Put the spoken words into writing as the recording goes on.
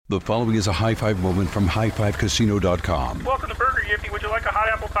The following is a high five moment from highfivecasino.com. Welcome to Burger Yippee. Would you like a hot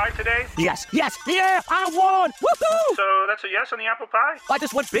apple pie today? Yes, yeah, I won! Woohoo! So that's a yes on the apple pie? I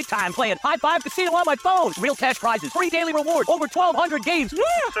just went big time playing High Five Casino on my phone. Real cash prizes, free daily rewards, over 1,200 games. Yeah!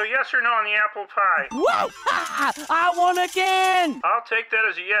 So yes or no on the apple pie? Whoa! I won again! I'll take that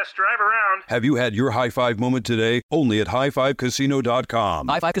as a yes. Drive around. Have you had your high five moment today? Only at highfivecasino.com.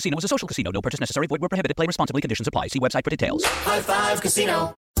 High Five Casino is a social casino. No purchase necessary. Void where prohibited. Play responsibly. Conditions apply. See website for details. High Five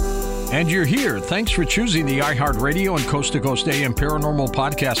Casino. And you're here. Thanks for choosing the iHeartRadio and Coast to Coast AM Paranormal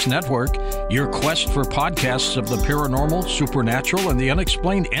Podcast Network. Your quest for podcasts of the paranormal, supernatural, and the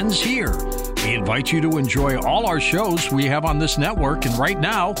unexplained ends here. We invite you to enjoy all our shows we have on this network. And right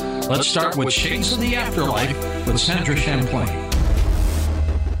now, let's start with Shades of the Afterlife with Sandra Champlain.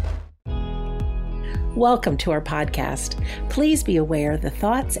 Welcome to our podcast. Please be aware the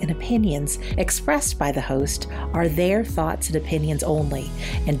thoughts and opinions expressed by the host are their thoughts and opinions only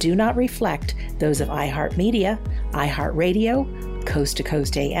and do not reflect those of iHeartMedia, iHeartRadio, Coast to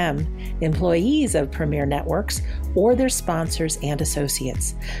Coast AM, employees of Premier Networks, or their sponsors and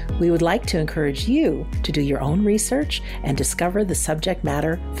associates. We would like to encourage you to do your own research and discover the subject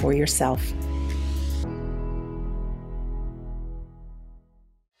matter for yourself.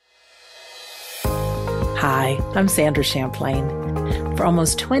 Hi, I'm Sandra Champlain. For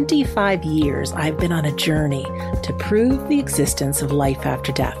almost 25 years, I've been on a journey to prove the existence of life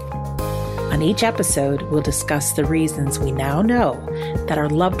after death. On each episode, we'll discuss the reasons we now know that our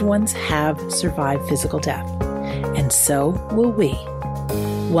loved ones have survived physical death, and so will we.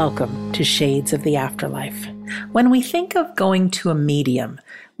 Welcome to Shades of the Afterlife. When we think of going to a medium,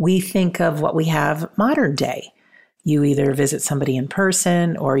 we think of what we have modern day. You either visit somebody in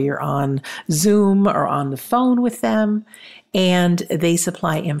person or you're on Zoom or on the phone with them, and they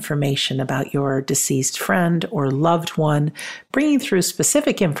supply information about your deceased friend or loved one, bringing through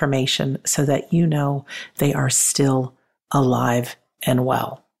specific information so that you know they are still alive and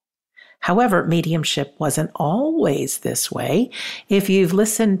well. However, mediumship wasn't always this way. If you've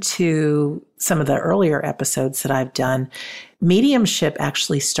listened to some of the earlier episodes that I've done, mediumship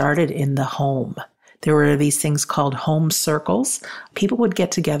actually started in the home. There were these things called home circles. People would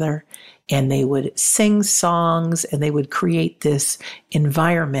get together and they would sing songs and they would create this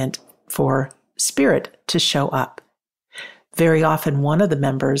environment for spirit to show up. Very often, one of the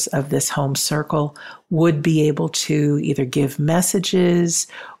members of this home circle would be able to either give messages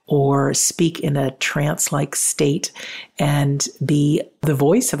or speak in a trance-like state and be the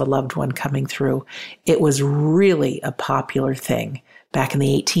voice of a loved one coming through. It was really a popular thing back in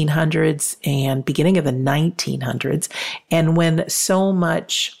the 1800s and beginning of the 1900s. And when so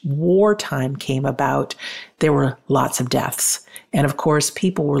much wartime came about, there were lots of deaths. And of course,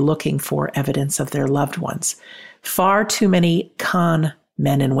 people were looking for evidence of their loved ones. Far too many con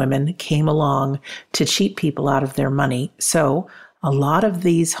men and women came along to cheat people out of their money. So a lot of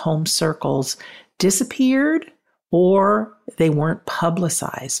these home circles disappeared or they weren't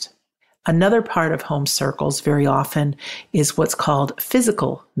publicized. Another part of home circles very often is what's called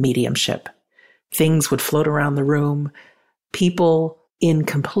physical mediumship. Things would float around the room. People in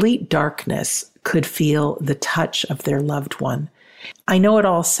complete darkness could feel the touch of their loved one. I know it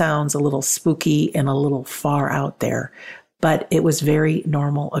all sounds a little spooky and a little far out there, but it was very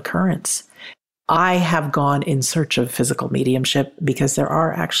normal occurrence. I have gone in search of physical mediumship because there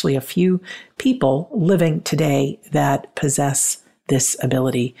are actually a few people living today that possess this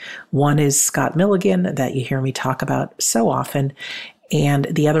ability. One is Scott Milligan that you hear me talk about so often, and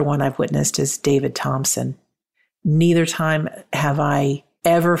the other one I've witnessed is David Thompson. Neither time have I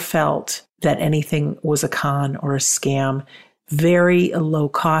ever felt that anything was a con or a scam. Very low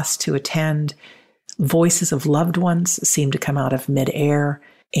cost to attend. Voices of loved ones seem to come out of midair,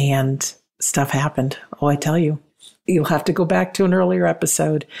 and stuff happened. Oh, I tell you. You'll have to go back to an earlier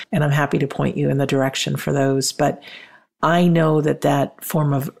episode, and I'm happy to point you in the direction for those. But I know that that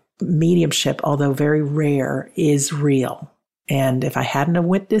form of mediumship, although very rare, is real. And if I hadn't have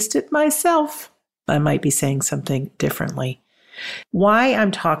witnessed it myself, I might be saying something differently. Why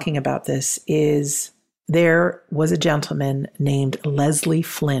I'm talking about this is there was a gentleman named Leslie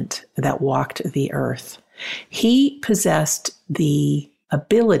Flint that walked the earth. He possessed the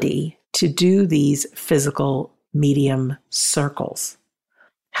ability to do these physical medium circles.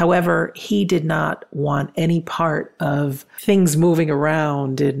 However, he did not want any part of things moving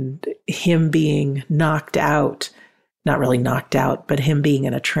around and him being knocked out, not really knocked out, but him being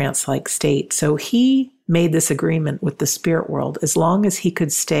in a trance-like state. So he made this agreement with the spirit world. As long as he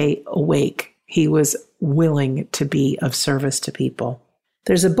could stay awake, he was willing to be of service to people.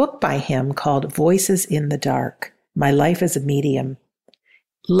 There's a book by him called Voices in the Dark, My Life as a Medium.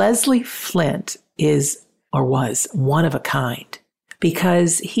 Leslie Flint is or was one of a kind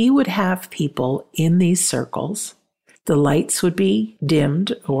because he would have people in these circles. The lights would be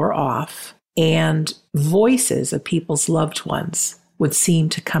dimmed or off, and voices of people's loved ones would seem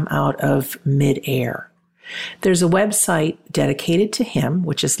to come out of midair. There's a website dedicated to him,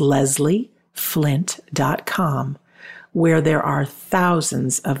 which is leslieflint.com, where there are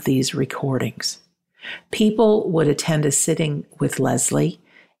thousands of these recordings. People would attend a sitting with Leslie.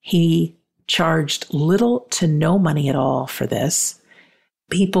 He charged little to no money at all for this.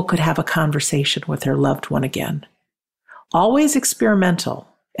 People could have a conversation with their loved one again. Always experimental,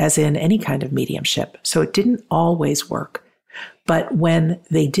 as in any kind of mediumship, so it didn't always work. But when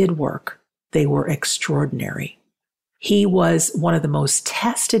they did work, they were extraordinary. He was one of the most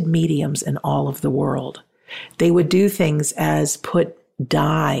tested mediums in all of the world. They would do things as put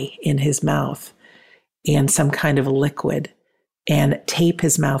dye in his mouth and some kind of liquid and tape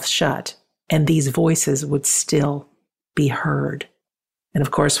his mouth shut, and these voices would still be heard. And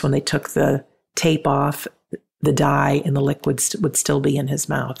of course, when they took the tape off, the dye and the liquid would still be in his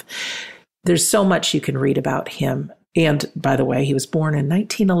mouth. There's so much you can read about him. And by the way, he was born in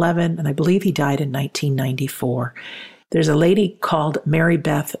 1911, and I believe he died in 1994. There's a lady called Mary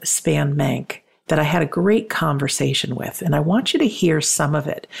Beth Spanmank that I had a great conversation with, and I want you to hear some of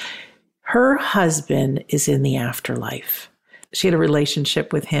it. Her husband is in the afterlife. She had a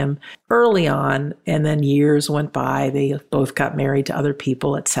relationship with him early on, and then years went by. They both got married to other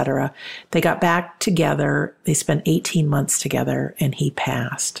people, etc. They got back together. They spent 18 months together, and he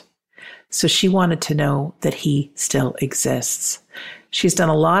passed. So she wanted to know that he still exists. She's done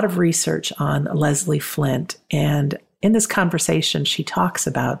a lot of research on Leslie Flint, and in this conversation, she talks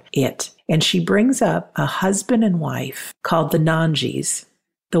about it. And she brings up a husband and wife called the Nanjis.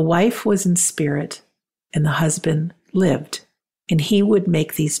 The wife was in spirit, and the husband lived. And he would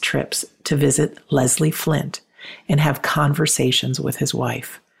make these trips to visit Leslie Flint and have conversations with his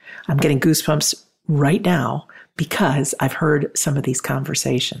wife. I'm getting goosebumps right now because I've heard some of these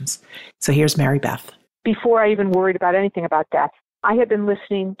conversations. So here's Mary Beth. Before I even worried about anything about death, I had been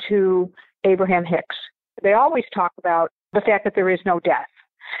listening to Abraham Hicks. They always talk about the fact that there is no death.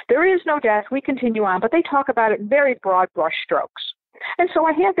 There is no death. We continue on, but they talk about it in very broad brush strokes. And so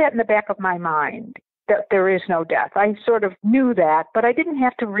I had that in the back of my mind, that there is no death. I sort of knew that, but I didn't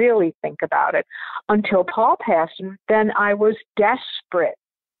have to really think about it until Paul passed. And then I was desperate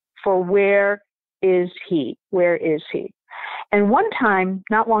for where is he? Where is he? And one time,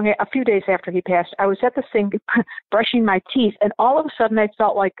 a few days after he passed, I was at the sink brushing my teeth, and all of a sudden I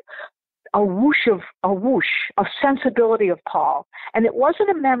felt like a whoosh of sensibility of Paul. And it wasn't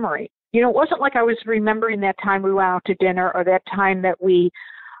a memory. It wasn't like I was remembering that time we went out to dinner or that time that we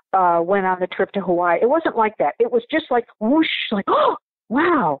went on the trip to Hawaii. It wasn't like that. It was just like whoosh, like, oh,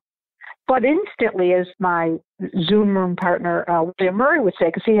 wow. But instantly, as my Zoom room partner, William Murray, would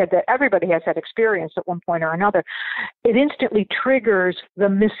say, because everybody has that experience at one point or another, it instantly triggers the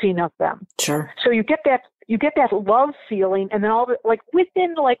missing of them. Sure. So you get that love feeling, and then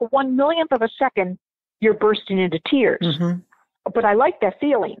within 1/1,000,000th of a second, you're bursting into tears. Mm-hmm. But I like that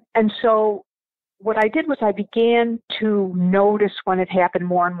feeling. And so what I did was I began to notice when it happened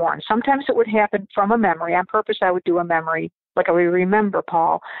more and more. And sometimes it would happen from a memory. On purpose, I would do a memory, like I would remember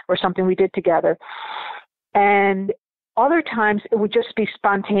Paul or something we did together. And other times it would just be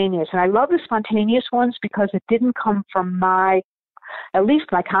spontaneous. And I love the spontaneous ones because it didn't come from at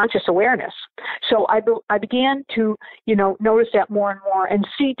least my conscious awareness. So I began to, notice that more and more and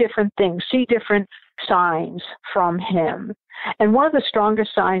see different things, see different signs from him. And one of the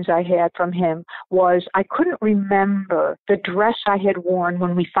strongest signs I had from him was I couldn't remember the dress I had worn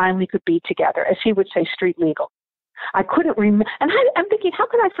when we finally could be together, as he would say, street legal. I couldn't remember. And I'm thinking, how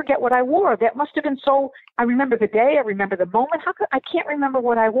could I forget what I wore? That must have been I remember the day, I remember the moment. I can't remember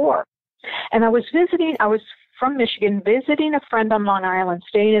what I wore. And I was from Michigan, visiting a friend on Long Island,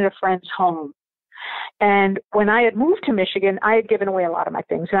 staying at a friend's home. And when I had moved to Michigan, I had given away a lot of my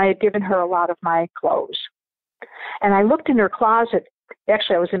things, and I had given her a lot of my clothes. And I looked in her closet.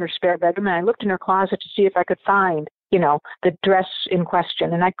 Actually, I was in her spare bedroom, and I looked in her closet to see if I could find, the dress in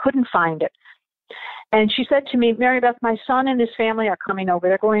question, and I couldn't find it. And she said to me, Mary Beth, my son and his family are coming over.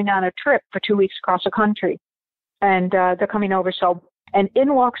 They're going on a trip for 2 weeks across the country, and they're coming over. And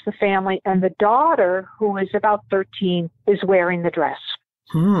in walks the family, and the daughter, who is about 13, is wearing the dress.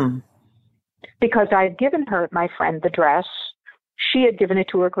 Because I had given her, my friend, the dress. She had given it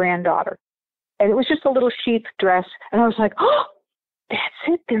to her granddaughter. And it was just a little sheath dress. And I was like, oh, that's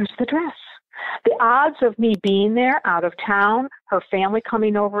it. There's the dress. The odds of me being there out of town, her family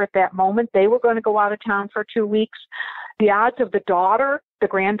coming over at that moment, they were going to go out of town for 2 weeks. The odds of the daughter the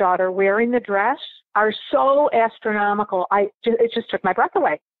granddaughter wearing the dress are so astronomical. It just took my breath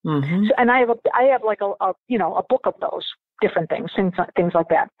away. Mm-hmm. So, and I have like a book of those different things like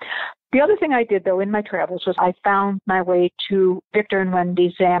that. The other thing I did though in my travels was I found my way to Victor and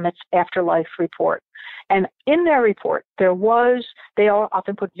Wendy Zamet's Afterlife report. And in their report, they all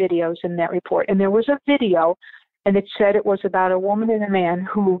often put videos in that report. And there was a video, and it said it was about a woman and a man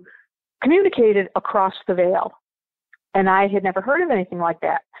who communicated across the veil. And I had never heard of anything like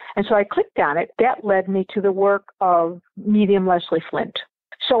that. And so I clicked on it. That led me to the work of medium Leslie Flint.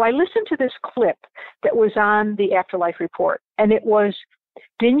 So I listened to this clip that was on the Afterlife report. And it was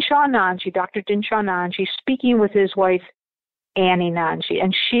Dinshaw Nanji, Dr. Dinshaw Nanji, speaking with his wife, Annie Nanji.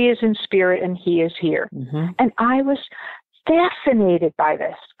 And she is in spirit and he is here. Mm-hmm. And I was fascinated by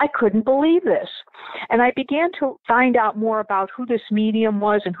this. I couldn't believe this. And I began to find out more about who this medium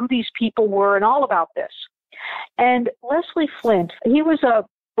was and who these people were and all about this. And Leslie Flint, he was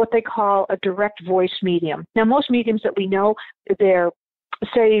what they call a direct voice medium. Now, most mediums that we know, they're,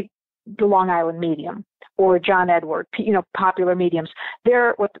 say, the Long Island medium or John Edward, popular mediums.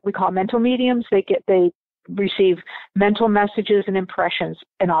 They're what we call mental mediums. They receive mental messages and impressions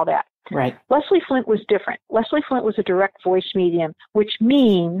and all that. Right. Leslie Flint was different. Leslie Flint was a direct voice medium, which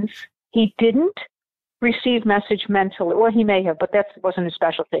means he didn't receive message mentally. Well, he may have, but that wasn't his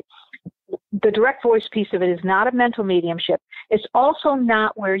specialty. The direct voice piece of it is not a mental mediumship. It's also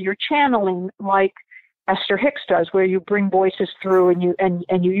not where you're channeling like Esther Hicks does, where you bring voices through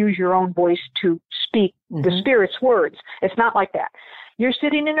and you use your own voice to speak the spirit's words. It's not like that. You're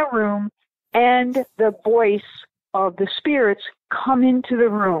sitting in a room and the voice of the spirits come into the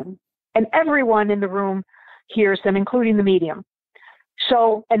room, and everyone in the room hears them, including the medium.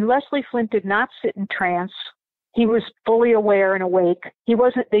 So, and Leslie Flint did not sit in trance. He was fully aware and awake. He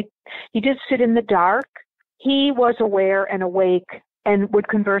did sit in the dark. He was aware and awake and would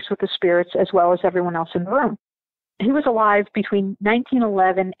converse with the spirits as well as everyone else in the room. He was alive between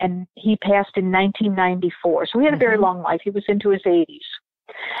 1911 and he passed in 1994. So he had a very long life. He was into his 80s.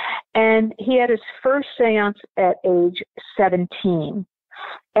 And he had his first seance at age 17.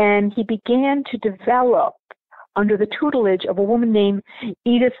 And he began to develop under the tutelage of a woman named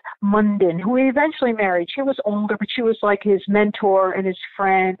Edith Munden, who he eventually married. She was older, but she was like his mentor and his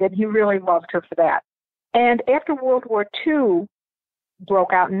friend, and he really loved her for that. And after World War II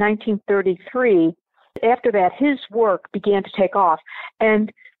broke out in 1933, after that, his work began to take off.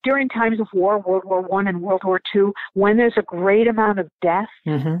 And during times of war, World War I and World War II, when there's a great amount of death,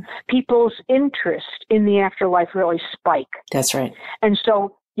 people's interest in the afterlife really spike. That's right. And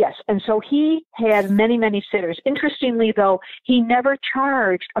so, yes, and so he had many, many sitters. Interestingly, though, he never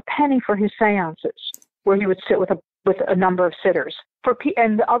charged a penny for his seances, where he would sit with a number of sitters.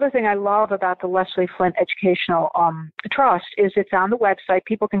 And the other thing I love about the Leslie Flint Educational Trust is it's on the website.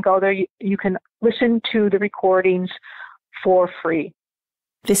 People can go there. You can listen to the recordings for free.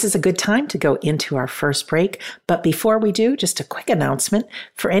 This is a good time to go into our first break. But before we do, just a quick announcement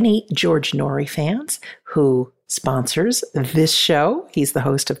for any George Noory fans who sponsors this show. He's the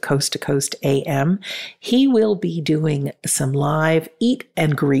host of Coast to Coast AM. He will be doing some live eat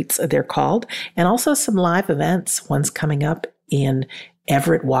and greets, they're called, and also some live events. One's coming up in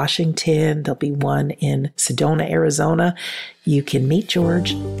Everett, Washington. There'll be one in Sedona, Arizona. You can meet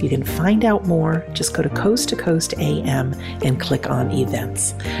George. You can find out more. Just go to Coast AM and click on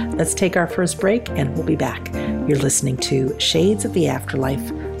events. Let's take our first break and we'll be back. You're listening to Shades of the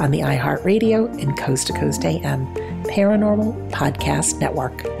Afterlife on the iHeartRadio and Coast to Coast AM Paranormal Podcast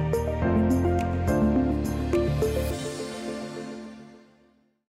Network.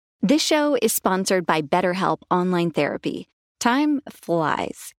 This show is sponsored by BetterHelp Online Therapy. Time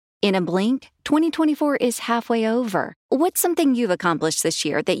flies. In a blink, 2024 is halfway over. What's something you've accomplished this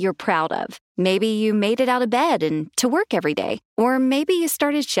year that you're proud of? Maybe you made it out of bed and to work every day. Or maybe you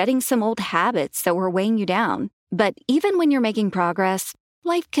started shedding some old habits that were weighing you down. But even when you're making progress,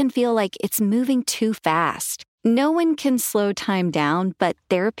 life can feel like it's moving too fast. No one can slow time down, but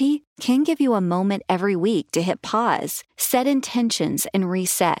therapy can give you a moment every week to hit pause, set intentions, and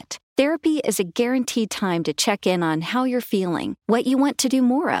reset. Therapy is a guaranteed time to check in on how you're feeling, what you want to do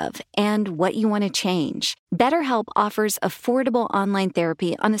more of, and what you want to change. BetterHelp offers affordable online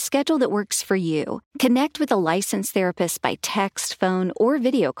therapy on a schedule that works for you. Connect with a licensed therapist by text, phone, or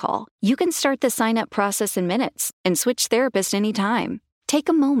video call. You can start the sign-up process in minutes and switch therapists anytime. Take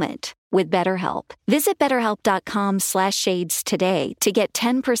a moment with BetterHelp. Visit BetterHelp.com/shades today to get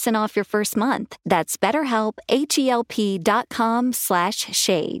 10% off your first month. That's BetterHelp,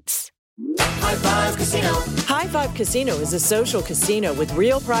 HELP.com/shades. High Five Casino. High Five Casino is a social casino with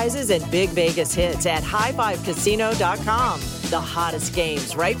real prizes and big Vegas hits at highfivecasino.com. the hottest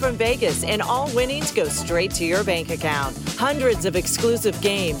games right from Vegas, and all winnings go straight to your bank account. Hundreds of exclusive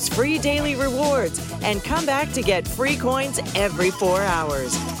games, free daily rewards, and come back to get free coins every 4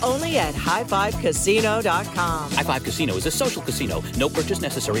 hours. Only at highfivecasino.com. High Five Casino is a social casino. No purchase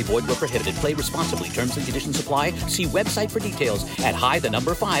necessary. Void where prohibited. Play responsibly. Terms and conditions apply. See website for details at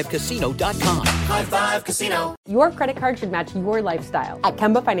high5casino.com. High Five Casino. Your credit card should match your lifestyle. At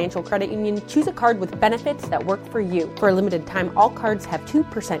Kemba Financial Credit Union, choose a card with benefits that work for you. For a limited time, all cards have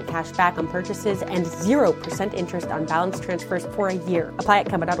 2% cash back on purchases and 0% interest on balance transfers for a year. Apply at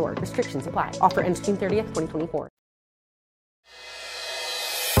Kemba.org. Restrictions apply. Offer ends June 30th, 2024.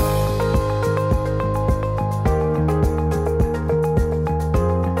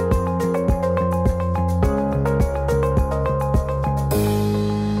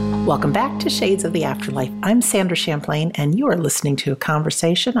 Welcome back to Shades of the Afterlife. I'm Sandra Champlain, and you are listening to a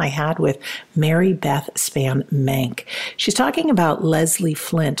conversation I had with Mary Beth Span Mank. She's talking about Leslie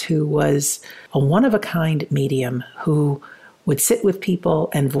Flint, who was a one-of-a-kind medium who would sit with people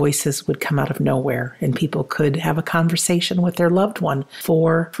and voices would come out of nowhere, and people could have a conversation with their loved one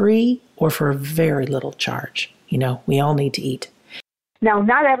for free or for a very little charge. You know, we all need to eat. Now,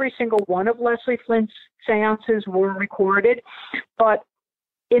 not every single one of Leslie Flint's seances were recorded, but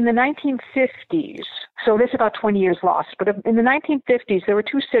in the 1950s, so this is about 20 years lost, but in the 1950s, there were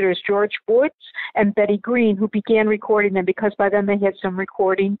two sitters, George Woods and Betty Green, who began recording them because by then they had some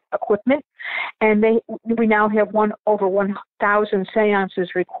recording equipment, and we now have over 1,000 seances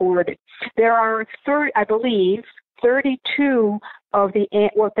recorded. There are 32 of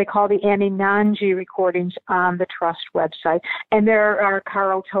what they call the Aninanji recordings on the Trust website, and there are,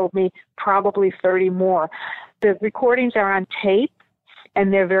 Carl told me, probably 30 more. The recordings are on tape,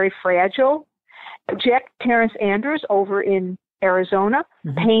 and they're very fragile. Jack Terrence Andrews over in Arizona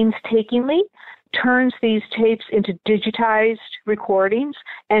painstakingly turns these tapes into digitized recordings,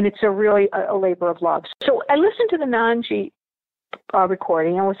 and it's really a labor of love. So I listened to the Nanji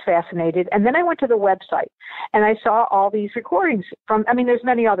recording. I was fascinated. And then I went to the website, and I saw all these recordings there's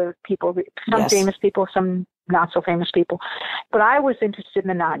many other people, some famous people, some not so famous people. But I was interested in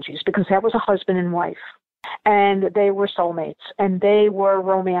the Nanjis because that was a husband and wife. And they were soulmates, and they were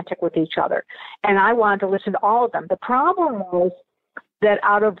romantic with each other. And I wanted to listen to all of them. The problem was that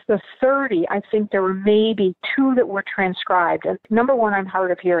out of the 30, I think there were maybe 2 that were transcribed. And number one, I'm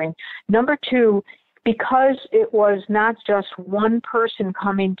hard of hearing. Number 2, because it was not just one person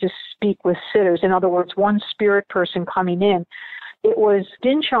coming to speak with sitters, in other words, one spirit person coming in, it was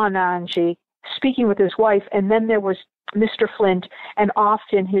Dinshaw Nanji speaking with his wife, and then there was Mr. Flint, and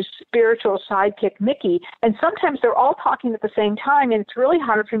often his spiritual sidekick, Mickey. And sometimes they're all talking at the same time, and it's really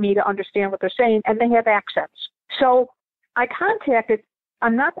hard for me to understand what they're saying, and they have accents. So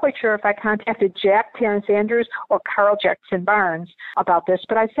I'm not quite sure if I contacted Jack Terrence Andrews or Carl Jackson Barnes about this,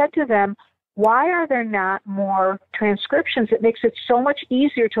 but I said to them, why are there not more transcriptions? It makes it so much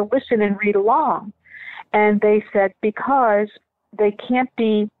easier to listen and read along. And they said, because they can't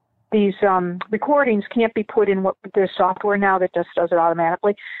be, these recordings can't be put in there's software now that just does it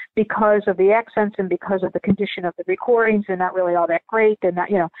automatically because of the accents and because of the condition of the recordings. They're not really all that great. They're not,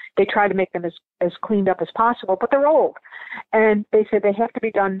 they try to make them as cleaned up as possible, but they're old. And they said they have to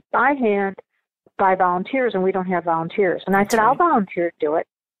be done by hand by volunteers, and we don't have volunteers. And I said, I'll volunteer to do it.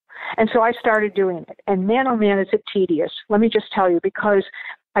 And so I started doing it. And man, oh man, is it tedious. Let me just tell you, because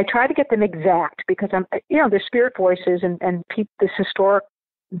I try to get them exact because they're spirit voices and this historic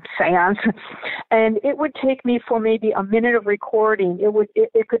seance, and it would take me for maybe a minute of recording.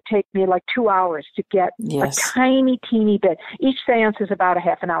 It could take me like 2 hours to get a tiny, teeny bit. Each seance is about a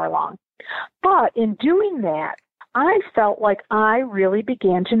half an hour long. But in doing that, I felt like I really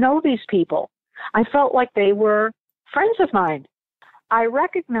began to know these people. I felt like they were friends of mine. I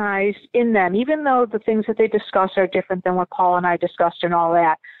recognized in them, even though the things that they discuss are different than what Paul and I discussed and all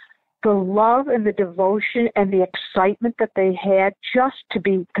that, the love and the devotion and the excitement that they had just to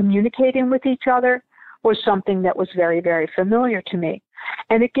be communicating with each other was something that was very, very familiar to me.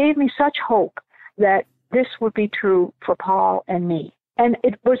 And it gave me such hope that this would be true for Paul and me. And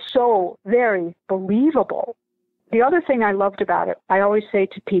it was so very believable. The other thing I loved about it, I always say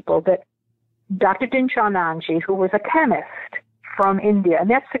to people that Dr. Dinshaw Nanji, who was a chemist from India,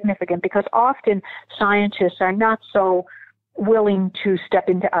 and that's significant because often scientists are not so willing to step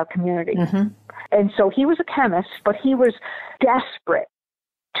into our community. And so he was a chemist, but he was desperate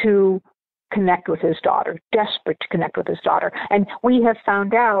to connect with his daughter, And we have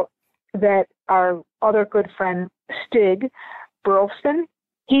found out that our other good friend, Stig Burlston,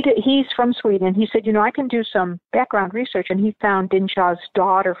 he's from Sweden. He said, I can do some background research. And he found Dinshaw's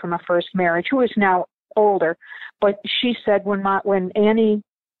daughter from a first marriage, who is now older. But she said when Annie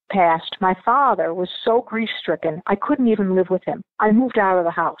passed, my father was so grief-stricken, I couldn't even live with him. I moved out of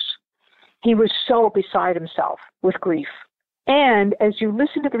the house. He was so beside himself with grief. And as you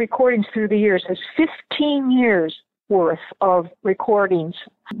listen to the recordings through the years, there's 15 years worth of recordings.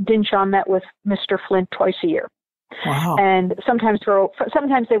 Dinshaw met with Mr. Flint twice a year. Wow. And sometimes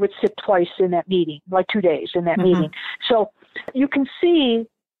they would sit twice in that meeting, like 2 days in that meeting. So you can see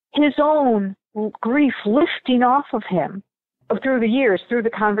his own grief lifting off of him through the years, through the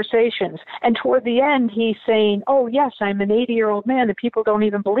conversations. And toward the end, he's saying, oh, yes, I'm an 80-year-old man, and people don't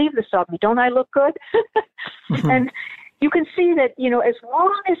even believe this of me. Don't I look good? And you can see that, as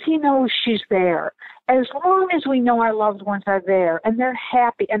long as he knows she's there, as long as we know our loved ones are there, and they're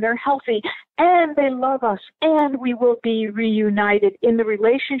happy, and they're healthy, and they love us, and we will be reunited in the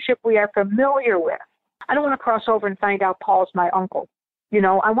relationship we are familiar with. I don't want to cross over and find out Paul's my uncle.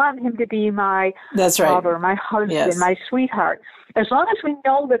 I want him to be my brother, my husband, my sweetheart. As long as we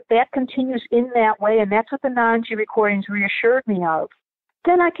know that continues in that way, and that's what the Nanji recordings reassured me of,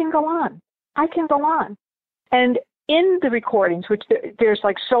 then I can go on. And in the recordings, which there's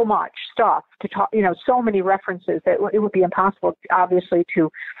like so much stuff to talk, so many references that it would be impossible, obviously, to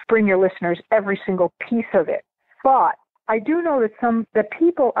bring your listeners every single piece of it. But I do know that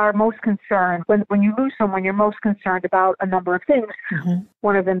people are most concerned when you lose someone, you're most concerned about a number of things.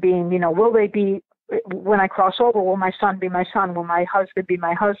 One of them being, will they be, when I cross over, will my son be my son? Will my husband be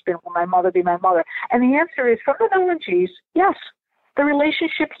my husband? Will my mother be my mother? And the answer is, from the Nanjis, yes. The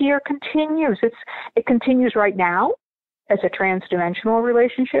relationship here continues. It continues right now as a transdimensional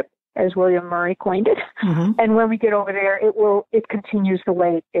relationship, as William Murray coined it. And when we get over there, it continues the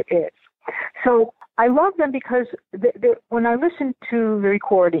way it is. So I love them because when I listen to the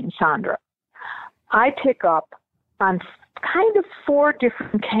recording, Sandra, I pick up on kind of 4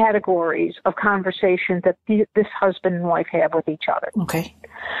 different categories of conversations that this husband and wife have with each other. Okay.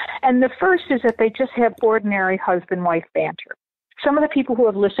 And the first is that they just have ordinary husband-wife banter. Some of the people who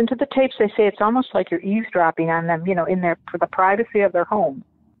have listened to the tapes, they say it's almost like you're eavesdropping on them, in the privacy of their home.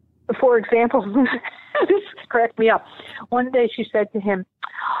 For example, this cracked me up. One day she said to him,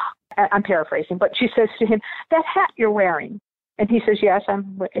 I'm paraphrasing, but she says to him, that hat you're wearing. And he says, yes,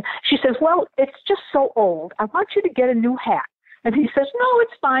 she says, well, it's just so old. I want you to get a new hat. And he says, no,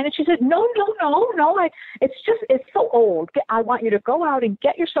 it's fine. And she said, no, it's so old. I want you to go out and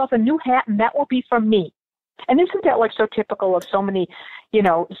get yourself a new hat, and that will be from me. And isn't that like so typical of so many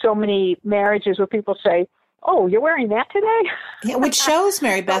marriages where people say, oh, you're wearing that today? Yeah, which shows,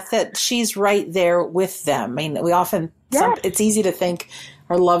 Mary Beth, that she's right there with them. I mean, we often, it's easy to think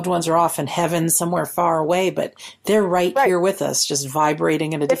our loved ones are off in heaven somewhere far away, but they're right here with us, just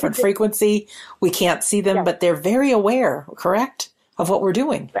vibrating in a different frequency. We can't see them, but they're very aware, correct, of what we're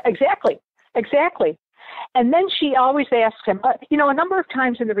doing. Exactly. And then she always asks him, a number of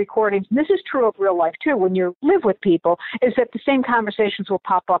times in the recordings, and this is true of real life too, when you live with people, is that the same conversations will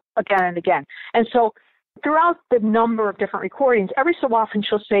pop up again and again. And so throughout the number of different recordings, every so often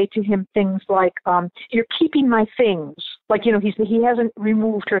she'll say to him things like, you're keeping my things. Like, he hasn't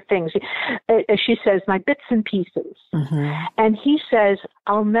removed her things. As she says, my bits and pieces. And he says,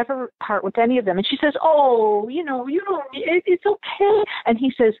 I'll never part with any of them. And she says, oh, you don't, it's okay. And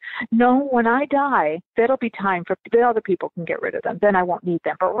he says, no, when I die, that'll be time for the other people can get rid of them. Then I won't need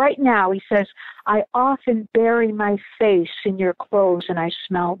them. But right now, he says, I often bury my face in your clothes and I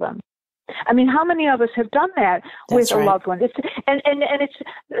smell them. I mean, how many of us have done that with a loved one? It's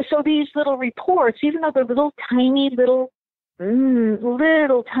so these little reports, even though they're little tiny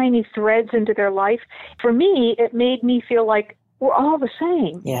threads into their life, for me, it made me feel like we're all the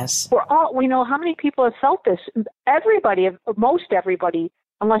same. Yes. We know how many people have felt this. Most everybody,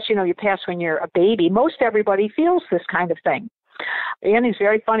 unless, you pass when you're a baby, most everybody feels this kind of thing. Annie's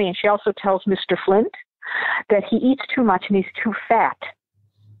very funny, and she also tells Mr. Flint that he eats too much and he's too fat.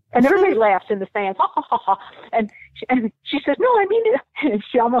 And everybody laughs in the seance. And she says, no, I mean it. And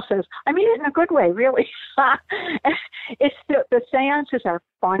she almost says, I mean it in a good way, really. It's the seances are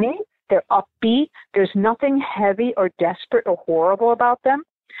funny. They're upbeat. There's nothing heavy or desperate or horrible about them.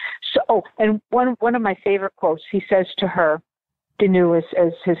 So, and one of my favorite quotes, he says to her, Dinu,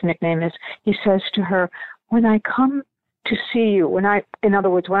 as his nickname is, he says to her, when I come to see you, in other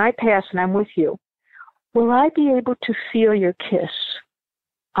words, when I pass and I'm with you, will I be able to feel your kiss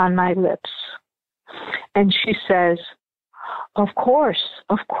on my lips? And she says, of course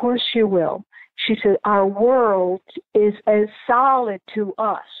you will. She said, our world is as solid to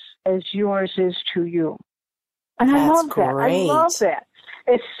us as yours is to you. And I love that. I love that.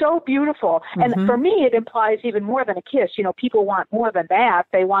 It's so beautiful. And for me, it implies even more than a kiss. You know, people want more than that.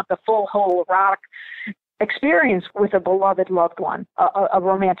 They want the full, whole erotic experience with a beloved loved one, a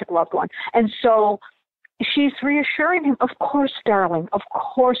romantic loved one. And so she's reassuring him, of course, darling, of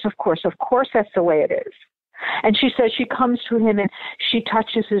course, that's the way it is. And she says she comes to him and she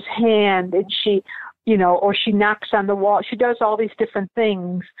touches his hand and she, you know, or she knocks on the wall. She does all these different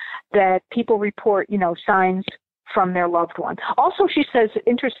things that people report, you know, signs from their loved one. Also, she says,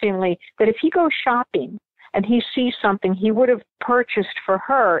 interestingly, that if he goes shopping and he sees something he would have purchased for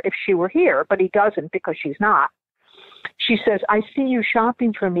her if she were here, but he doesn't because she's not. She says, I see you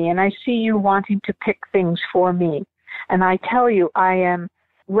shopping for me and I see you wanting to pick things for me. And I tell you, I am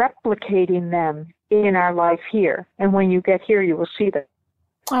replicating them in our life here. And when you get here, you will see them.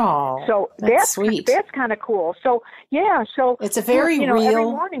 Oh, so that's sweet. That's kind of cool. So, yeah. So it's a very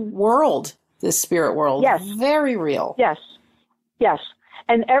real world, this spirit world. Yes. Very real. Yes. Yes.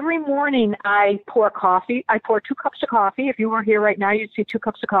 And every morning I pour coffee. I pour 2 cups of coffee. If you were here right now, you'd see 2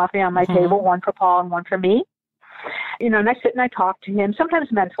 cups of coffee on my table, one for Paul and one for me. You know, and I sit and I talk to him,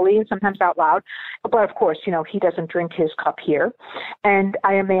 sometimes mentally and sometimes out loud. But of course, you know, he doesn't drink his cup here. And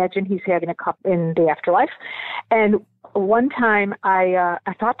I imagine he's having a cup in the afterlife. And one time I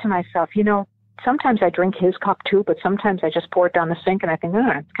thought to myself, you know, sometimes I drink his cup too, but sometimes I just pour it down the sink and I think,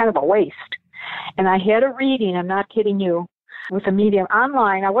 it's kind of a waste. And I had a reading, I'm not kidding you, with a medium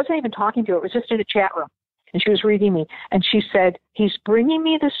online. I wasn't even talking to her. It was just in a chat room. And she was reading me. And she said, he's bringing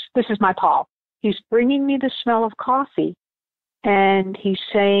me this is my Paul. He's bringing me the smell of coffee, and he's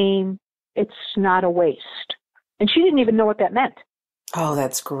saying it's not a waste. And she didn't even know what that meant. Oh,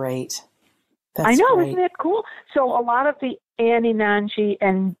 that's great. I know, isn't that cool? So a lot of the Annie Nanji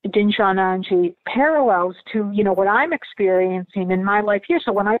and Dinshaw Nanji parallels to, you know, what I'm experiencing in my life here.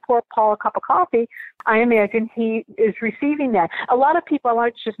 So when I pour Paul a cup of coffee, I imagine he is receiving that. A lot of people, I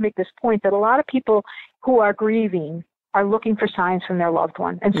like to just make this point, that a lot of people who are grieving are looking for signs from their loved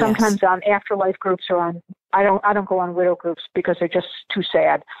one. And sometimes on afterlife groups or on, I don't go on widow groups because they're just too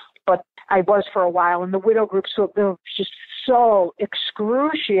sad. But I was for a while, and the widow groups, so they're just so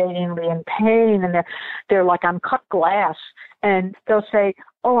excruciatingly in pain, and they're like on cut glass. And they'll say,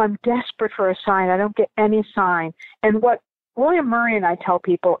 oh, I'm desperate for a sign. I don't get any sign. And what William Murray and I tell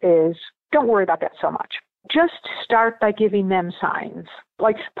people is, don't worry about that so much. Just start by giving them signs.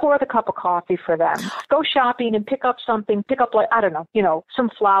 Like pour the cup of coffee for them. Go shopping and pick up something. Pick up, like, I don't know, you know, some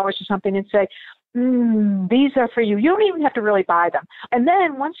flowers or something and say, these are for you. You don't even have to really buy them. And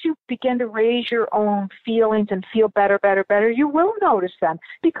then once you begin to raise your own feelings and feel better, you will notice them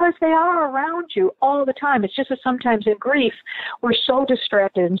because they are around you all the time. It's just that sometimes in grief, we're so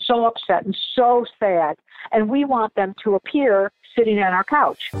distracted and so upset and so sad, and we want them to appear sitting on our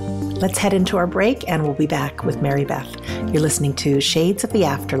couch. Let's head into our break, and we'll be back with Mary Beth. You're listening to Shades of the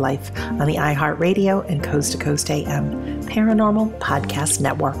Afterlife on the iHeartRadio and Coast to Coast AM Paranormal Podcast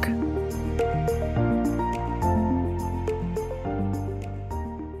Network.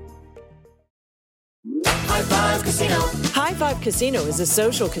 High Five Casino. High Five Casino is a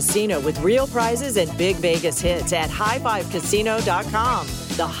social casino with real prizes and big Vegas hits at highfivecasino.com.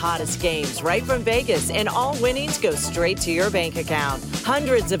 The hottest games right from Vegas, and all winnings go straight to your bank account.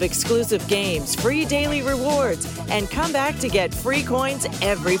 Hundreds of exclusive games, free daily rewards, and come back to get free coins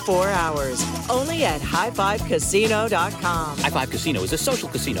every 4 hours. Only at highfivecasino.com. High Five Casino is a social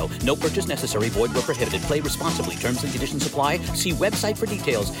casino. No purchase necessary. Void where prohibited. Play responsibly. Terms and conditions apply. See website for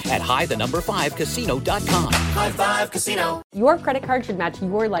details at high5casino.com. High Five Casino. Your credit card should match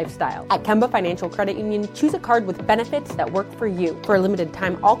your lifestyle. At Kemba Financial Credit Union, choose a card with benefits that work for you. For a limited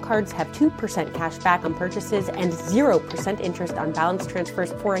time, all cards have 2% cash back on purchases and 0% interest on balance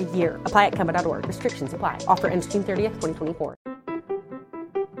transfers for a year. Apply at Kemba.org. Restrictions apply. Offer ends June 30th, 2024.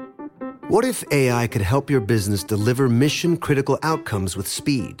 What if AI could help your business deliver mission-critical outcomes with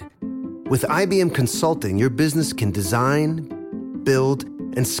speed? With IBM Consulting, your business can design, build,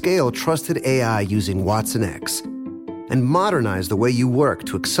 and scale trusted AI using Watson X, and modernize the way you work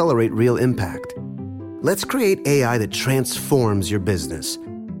to accelerate real impact. Let's create AI that transforms your business.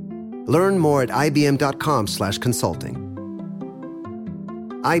 Learn more at ibm.com/consulting.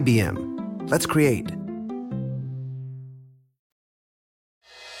 IBM. Let's create.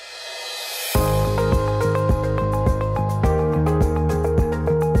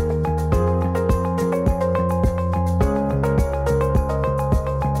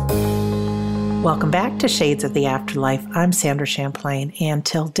 Welcome back to Shades of the Afterlife. I'm Sandra Champlain, and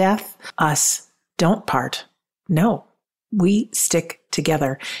till death us don't part. No, we stick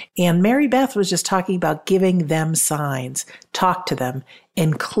together. And Mary Beth was just talking about giving them signs. Talk to them.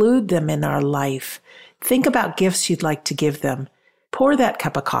 Include them in our life. Think about gifts you'd like to give them. pour that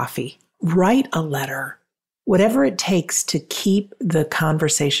cup of coffee, write a letter, whatever it takes to keep the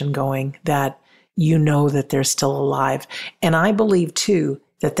conversation going, that you know that they're still alive. And I believe too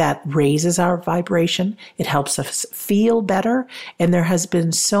that raises our vibration. It helps us feel better. And there has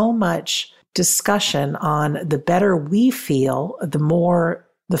been so much discussion on the better we feel, the more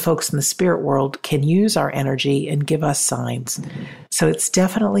the folks in the spirit world can use our energy and give us signs. So it's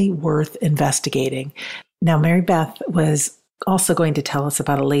definitely worth investigating. Now, Mary Beth was also going to tell us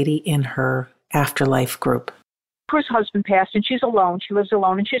about a lady in her afterlife group. Her husband passed, and she's alone. She lives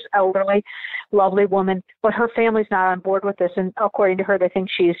alone, and she's elderly, lovely woman, but her family's not on board with this. And according to her, they think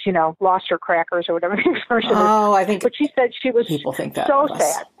she's, lost her crackers or whatever the expression is. I think. But she said she was people think that so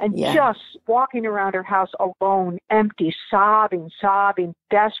sad and just walking around her house alone, empty, sobbing,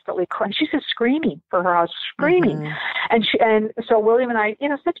 desperately crying. She said screaming for her house, screaming. Mm-hmm. And so William and I,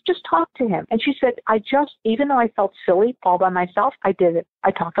 said just talk to him. And she said, even though I felt silly all by myself, I did it.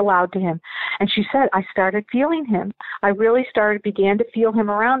 I talked aloud to him. And she said, I started feeling him. I really began to feel him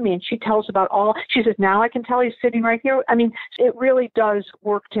around me. And she tells about she says, now I can tell he's sitting right here. I mean, it really does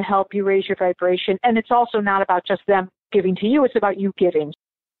work to help you raise your vibration. And it's also not about just them giving to you. It's about you giving.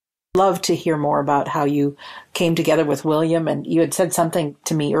 Love to hear more about how you came together with William. And you had said something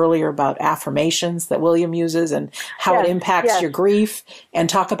to me earlier about affirmations that William uses and how it impacts your grief, and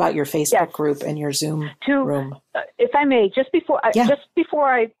talk about your Facebook group and your Zoom room. If I may, just before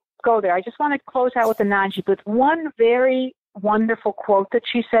I go there, I just want to close out with Ananji with one very wonderful quote that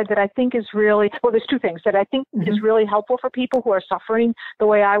she said that I think is really, there's two things that I think is really helpful for people who are suffering the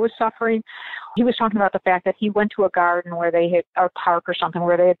way I was suffering. He was talking about the fact that he went to a garden where they had, or park or something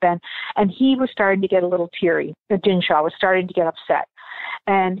where they had been, and he was starting to get a little teary. The Dinshaw was starting to get upset.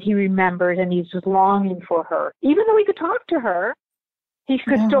 And he remembered, and he was longing for her. Even though he could talk to her, he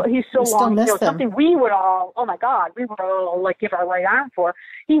still longing. Something we would all, oh my God, we would all give our right arm for.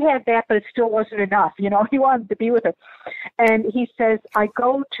 He had that, but it still wasn't enough. He wanted to be with her. And he says, I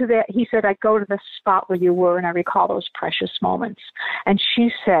go to the spot where you were, and I recall those precious moments. And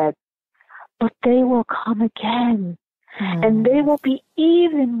she said, but they will come again, and they will be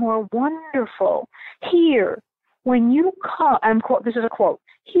even more wonderful. Here, when you come, this is a quote,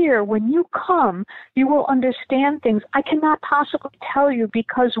 here, when you come, you will understand things I cannot possibly tell you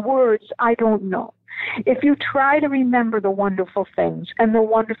because words I don't know. If you try to remember the wonderful things and the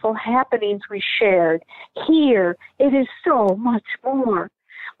wonderful happenings we shared, here, it is so much more.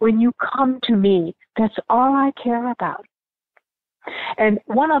 When you come to me, that's all I care about. And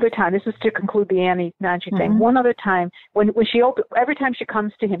one other time, this is to conclude the Annie Nanji thing, one other time, when every time she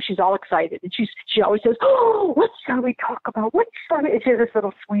comes to him, she's all excited. And she always says, oh, what shall we talk about? It's this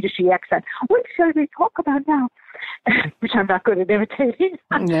little Swedishy accent. What shall we talk about now? Which I'm not good at imitating.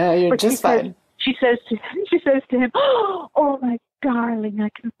 No, you're just fine. She says to him, oh, my darling,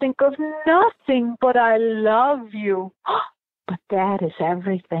 I can think of nothing but I love you. But that is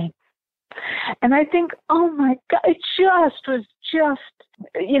everything. And I think, oh my God, it was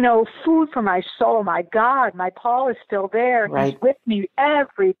food for my soul. My God, my Paul is still there. Right. He's with me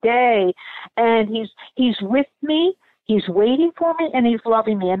every day. And he's with me. He's waiting for me, and he's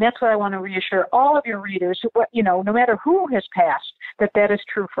loving me. And that's what I want to reassure all of your readers, no matter who has passed, that is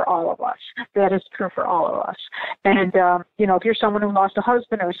true for all of us. That is true for all of us. And, if you're someone who lost a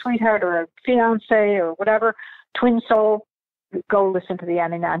husband or a sweetheart or a fiance or whatever, twin soul, go listen to the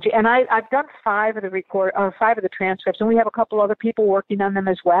Annie Nanji. And I've done 5 of the transcripts, and we have a couple other people working on them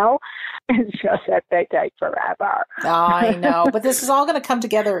as well. It's just that they take forever. I know, but this is all going to come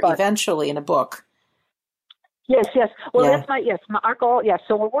together eventually in a book. Yes. Well, that's our goal. Yes.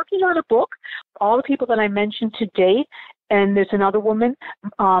 So we're working on a book. All the people that I mentioned to date, and there's another woman.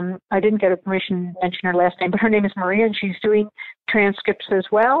 I didn't get a permission to mention her last name, but her name is Maria, and she's doing transcripts as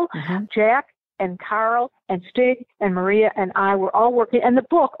well. Mm-hmm. Jack and Carl and Stig and Maria and I were all working, and the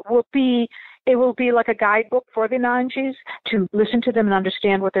book will be like a guidebook for the Nanjis to listen to them and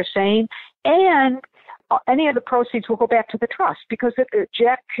understand what they're saying, and any of the proceeds will go back to the trust because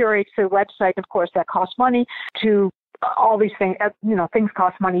Jack curates the website. Of course, that costs money to all these things. Things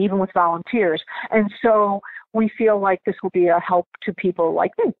cost money even with volunteers, and so we feel like this will be a help to people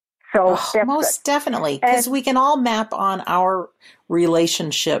like me. So most definitely, because we can all map on our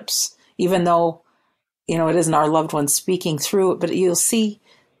relationships. Even though, it isn't our loved ones speaking through it, but you'll see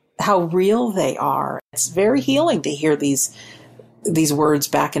how real they are. It's very healing to hear these words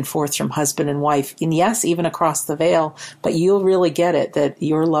back and forth from husband and wife. And yes, even across the veil, but you'll really get it that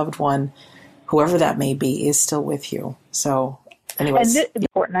your loved one, whoever that may be, is still with you. So anyways. And this is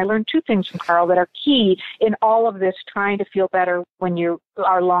important. I learned 2 things from Carl that are key in all of this, trying to feel better when you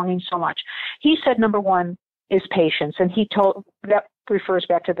are longing so much. He said, number 1, is patience. And he told, that refers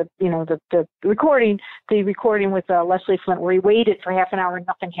back to the recording with Leslie Flint, where he waited for half an hour and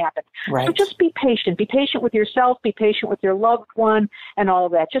nothing happened. Right. So just be patient. Be patient with yourself. Be patient with your loved one and all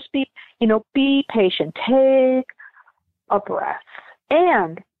of that. Just be patient. Take a breath.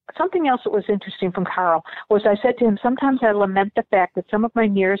 And something else that was interesting from Carl was I said to him, sometimes I lament the fact that some of my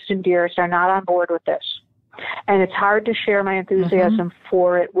nearest and dearest are not on board with this. And it's hard to share my enthusiasm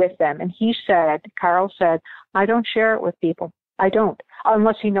for it with them. And Carl said, I don't share it with people. I don't,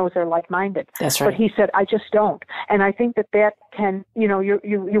 unless he knows they're like-minded. That's right. But he said, I just don't. And I think that can, you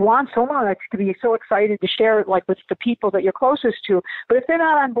want so much to be so excited to share it, like with the people that you're closest to. But if they're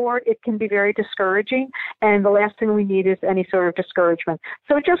not on board, it can be very discouraging. And the last thing we need is any sort of discouragement.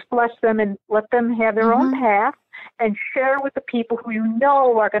 So just bless them and let them have their own path and share with the people who you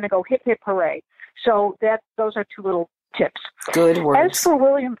know are going to go hip, hip, hooray. So those are two little tips. Good words. As for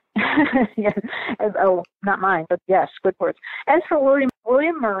William, not mine, but yes, good words. As for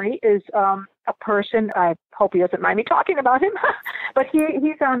William Murray is a person, I hope he doesn't mind me talking about him, but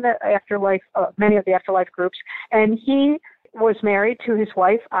he's on the Afterlife, many of the Afterlife groups, and he was married to his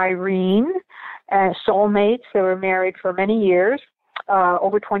wife, Irene, soulmates. They were married for many years,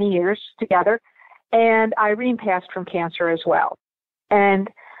 over 20 years together, and Irene passed from cancer as well. And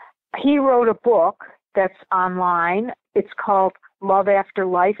he wrote a book that's online. It's called Love After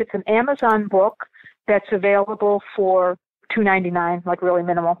Life. It's an Amazon book that's available for $2.99, like really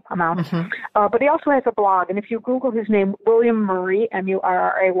minimal amount. But he also has a blog, and if you Google his name, William Murray,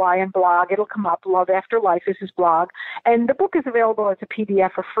 Murray, and blog, it'll come up. Love After Life is his blog, and the book is available as a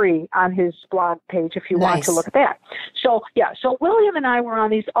PDF for free on his blog page if you want to look at that. So William and I were on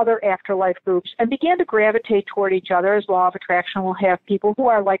these other Afterlife groups and began to gravitate toward each other, as Law of Attraction will have people who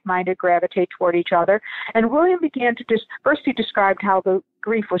are like-minded gravitate toward each other. And William began to first he described how the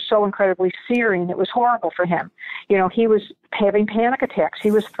grief was so incredibly searing. It was horrible for him. He was having panic attacks.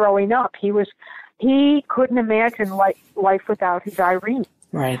 He was throwing up. He couldn't imagine life without his Irene.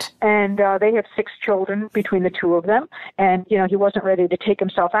 Right. And they have 6 children between the two of them. And, he wasn't ready to take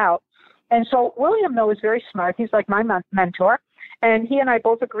himself out. And so William, though, is very smart. He's like my mentor. And he and I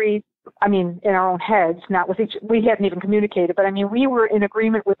both agreed, in our own heads, not with we hadn't even communicated, but we were in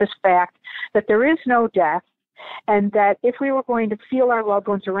agreement with this fact that there is no death. And that if we were going to feel our loved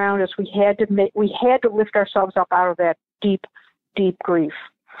ones around us, we had to lift ourselves up out of that deep, deep grief.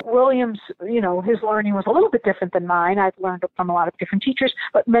 William's, his learning was a little bit different than mine. I've learned from a lot of different teachers,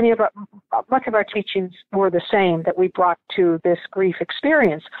 but much of our teachings were the same that we brought to this grief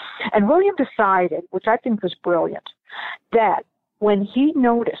experience. And William decided, which I think was brilliant, that when he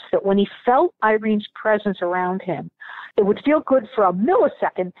noticed that when he felt Irene's presence around him, it would feel good for a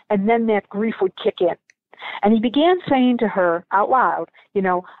millisecond, and then that grief would kick in. And he began saying to her out loud,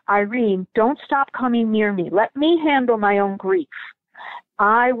 Irene, don't stop coming near me. Let me handle my own grief.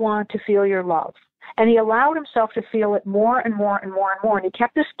 I want to feel your love. And he allowed himself to feel it more and more and more and more. And he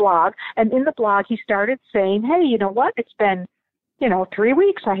kept this blog. And in the blog, he started saying, hey, you know what? It's been, 3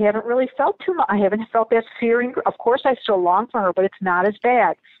 weeks. I haven't really felt too much. I haven't felt that searing. Of course, I still long for her, but it's not as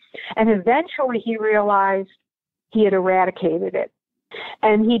bad. And eventually he realized he had eradicated it.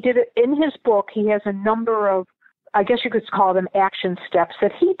 And he did it in his book. He has a number of, I guess you could call them action steps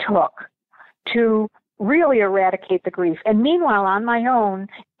that he took to really eradicate the grief. And meanwhile, on my own,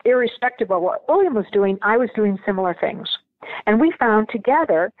 irrespective of what William was doing, I was doing similar things. And we found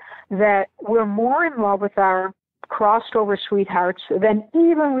together that we're more in love with our crossed over sweethearts than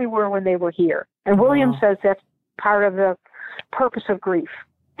even we were when they were here. And William says that's part of the purpose of grief.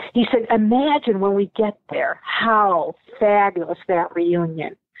 He said, imagine when we get there, how fabulous that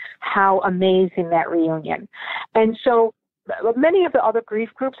reunion, how amazing that reunion. And so many of the other grief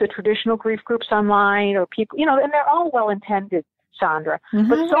groups, the traditional grief groups online, or people, and they're all well-intended, Sandra,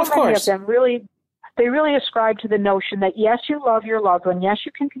 but so many of them they really ascribe to the notion that, yes, you love your loved one, yes,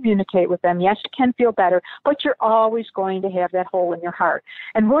 you can communicate with them, yes, you can feel better, but you're always going to have that hole in your heart.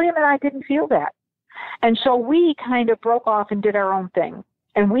 And William and I didn't feel that. And so we kind of broke off and did our own thing.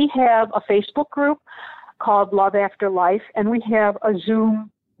 And we have a Facebook group called Love After Life, and we have a Zoom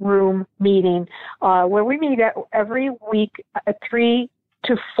room meeting where we meet every week at 3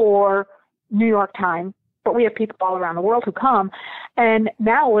 to 4 New York time. But we have people all around the world who come. And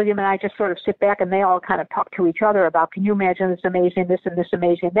now William and I just sort of sit back and they all kind of talk to each other about, can you imagine this amazing this and this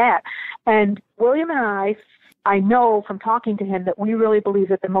amazing that? And William and I know from talking to him that we really believe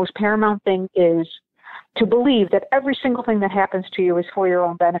that the most paramount thing is to believe that every single thing that happens to you is for your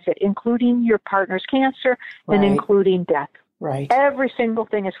own benefit, including your partner's cancer and including death. Right. Every single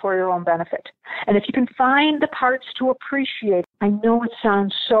thing is for your own benefit. And if you can find the parts to appreciate, I know it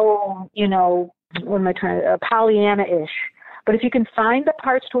sounds so, Pollyanna-ish. But if you can find the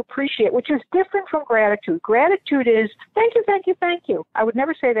parts to appreciate, which is different from gratitude. Gratitude is, thank you, thank you, thank you. I would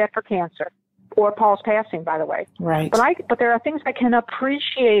never say that for cancer or Paul's passing, by the way. Right. But there are things I can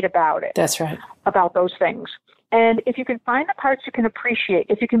appreciate about it. That's right. About those things. And if you can find the parts you can appreciate,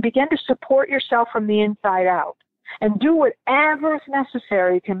 if you can begin to support yourself from the inside out and do whatever is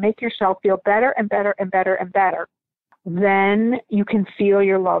necessary to make yourself feel better and better and better and better, then you can feel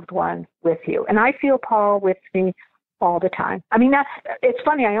your loved one with you. And I feel Paul with me all the time. I mean, it's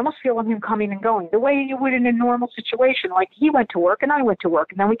funny. I almost feel him coming and going the way you would in a normal situation. Like he went to work and I went to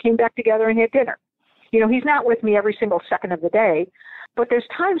work and then we came back together and had dinner. You know, he's not with me every single second of the day, but there's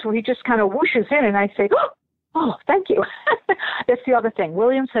times where he just kind of whooshes in and I say, oh, thank you. That's the other thing.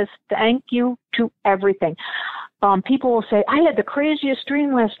 William says, thank you to everything. People will say, I had the craziest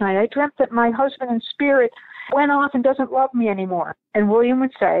dream last night. I dreamt that my husband in spirit went off and doesn't love me anymore. And William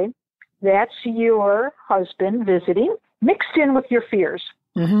would say, that's your husband visiting, mixed in with your fears.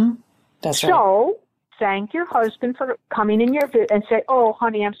 Mm-hmm. That's right. So thank your husband for coming in your and say, oh,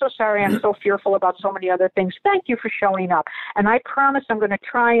 honey, I'm so sorry. I'm so fearful about so many other things. Thank you for showing up. And I promise I'm going to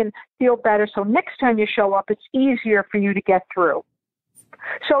try and feel better. So next time you show up, it's easier for you to get through.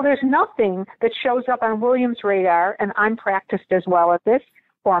 So there's nothing that shows up on William's radar, and I'm practiced as well at this,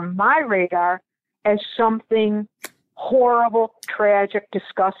 or my radar as something horrible, tragic,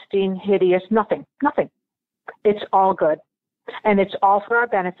 disgusting, hideous. Nothing. It's all good. And it's all for our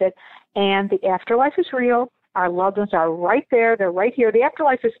benefit. And the afterlife is real. Our loved ones are right there. They're right here. The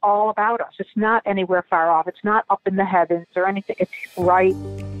afterlife is all about us. It's not anywhere far off. It's not up in the heavens or anything. It's right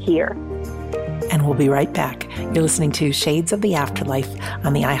here. And we'll be right back. You're listening to Shades of the Afterlife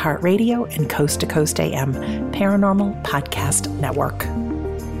on the iHeartRadio and Coast to Coast AM Paranormal Podcast Network.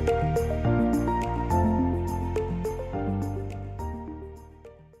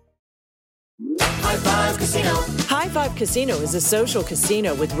 High Five Casino. High Five Casino is a social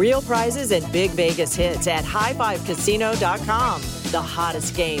casino with real prizes and big Vegas hits at highfivecasino.com. The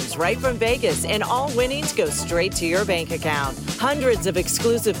hottest games right from Vegas, and all winnings go straight to your bank account. Hundreds of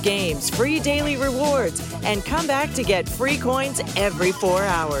exclusive games, free daily rewards, and come back to get free coins every 4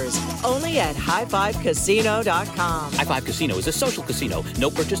 hours. Only at highfivecasino.com. High Five Casino is a social casino. No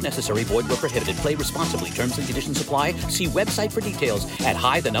purchase necessary. Void where prohibited. Play responsibly. Terms and conditions apply. See website for details at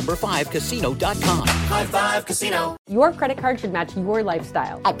high5casino.com. High Five Casino. Your credit card should match your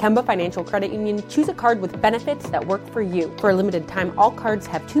lifestyle. At Kemba Financial Credit Union, choose a card with benefits that work for you. For a limited time, all cards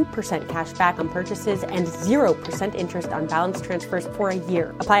have 2% cash back on purchases and 0% interest on balance transfers for a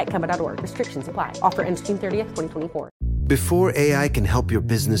year. Apply at Kemba.org. Restrictions apply. Offer ends June 30th, 2024. Before AI can help your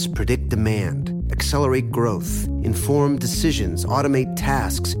business predict demand, accelerate growth, inform decisions, automate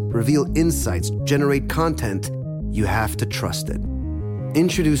tasks, reveal insights, generate content, you have to trust it.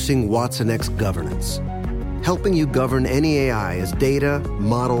 Introducing watsonx Governance, helping you govern any AI as data,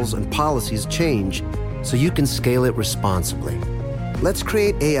 models, and policies change so you can scale it responsibly. Let's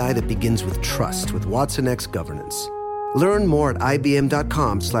create AI that begins with trust with watsonx Governance. Learn more at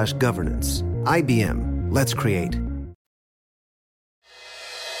ibm.com/governance. IBM. Let's create.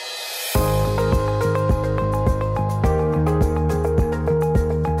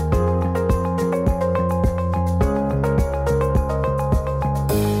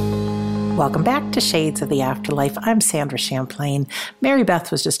 Welcome back to Shades of the Afterlife. I'm Sandra Champlain. Mary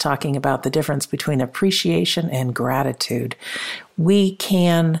Beth was just talking about the difference between appreciation and gratitude. We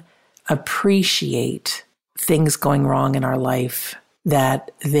can appreciate things going wrong in our life,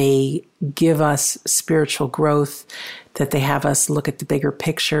 that they give us spiritual growth, that they have us look at the bigger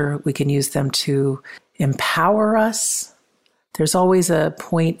picture. We can use them to empower us. There's always a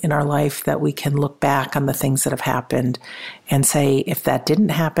point in our life that we can look back on the things that have happened and say, if that didn't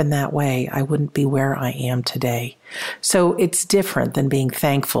happen that way, I wouldn't be where I am today. So it's different than being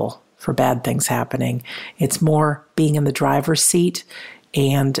thankful for bad things happening. It's more being in the driver's seat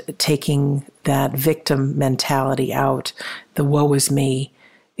and taking that victim mentality out, the woe is me.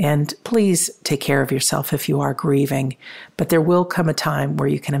 And please take care of yourself if you are grieving. But there will come a time where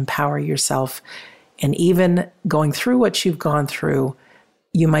you can empower yourself. And even going through what you've gone through,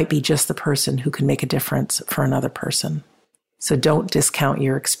 you might be just the person who can make a difference for another person. So don't discount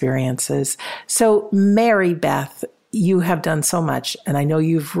your experiences. So Mary Beth, you have done so much, and I know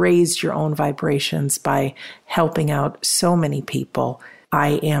you've raised your own vibrations by helping out so many people.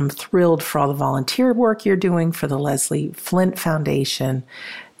 I am thrilled for all the volunteer work you're doing for the Leslie Flint Foundation,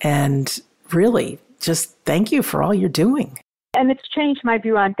 and really just thank you for all you're doing. And it's changed my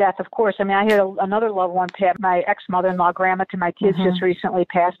view on death, of course. I mean, I had another loved one pass. My ex-mother-in-law, grandma to my kids, just recently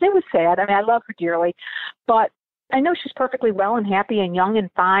passed. It was sad. I mean, I love her dearly. But I know she's perfectly well and happy and young and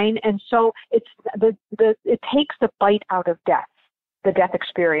fine. And so it takes the bite out of death, the death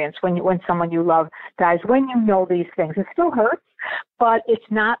experience when someone you love dies, when you know these things. It still hurts, but it's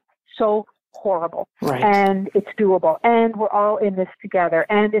not so horrible. Right. And it's doable. And we're all in this together.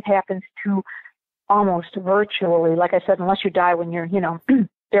 And it happens to almost virtually, like I said, unless you die when you're,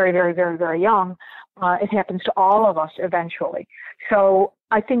 very, very, very, very young, it happens to all of us eventually. So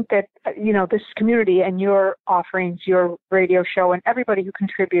I think that, this community and your offerings, your radio show, and everybody who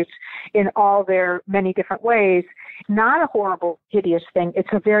contributes in all their many different ways, not a horrible, hideous thing. It's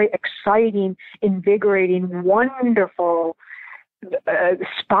a very exciting, invigorating, wonderful,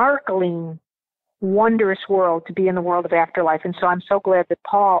 sparkling, wondrous world to be in the world of afterlife. And so I'm so glad that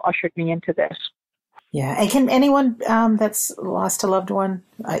Paul ushered me into this. Yeah. And can anyone that's lost a loved one,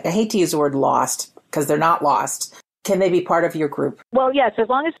 I hate to use the word lost because they're not lost, can they be part of your group? Well, yes, as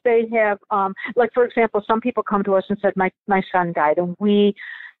long as they have, for example, some people come to us and said, my son died, and we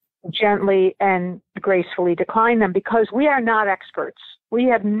gently and gracefully decline them because we are not experts. We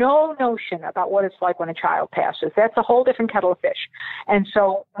have no notion about what it's like when a child passes. That's a whole different kettle of fish. And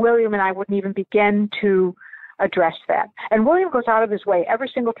so William and I wouldn't even begin to address that. And William goes out of his way every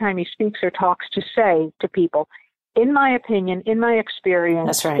single time he speaks or talks to say to people, in my opinion, in my experience,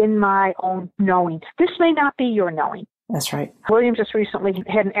 That's right. in my own knowing, this may not be your knowing. That's right. William just recently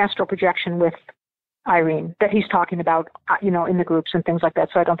had an astral projection with Irene that he's talking about, in the groups and things like that.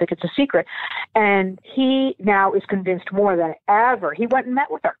 So I don't think it's a secret. And he now is convinced more than ever. He went and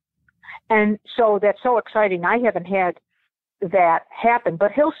met with her. And so that's so exciting. I haven't had that happen,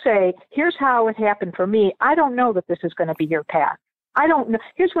 but he'll say, here's how it happened for me. I don't know that this is going to be your path. I don't know.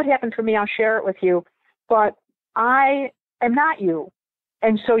 Here's what happened for me. I'll share it with you, but I am not you.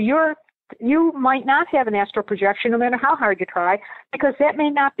 And so you might not have an astral projection no matter how hard you try, because that may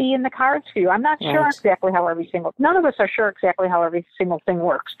not be in the cards for you. I'm not sure exactly how none of us are sure exactly how every single thing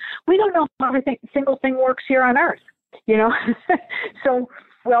works. We don't know how every single thing works here on Earth, So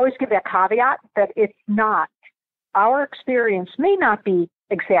we always give that caveat that it's not. Our experience may not be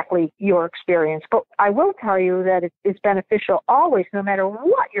exactly your experience, but I will tell you that it is beneficial always, no matter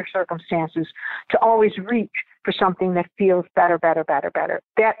what your circumstances, to always reach for something that feels better.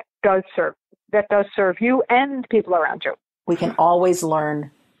 That does serve you and people around you. We can always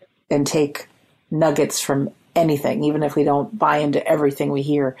learn and take nuggets from anything, even if we don't buy into everything we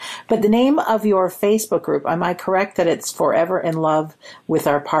hear. But the name of your Facebook group, am I correct that it's Forever in Love with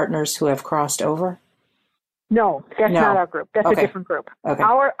Our Partners Who Have Crossed Over? No, that's not our group. That's a different group. Okay.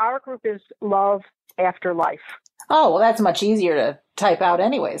 Our group is Love After Life. Oh, well, that's much eeasier to type out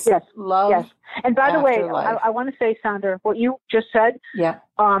anyways. Yes. Love. Yes. And by the way, Afterlife. I want to say, Sandra, what you just said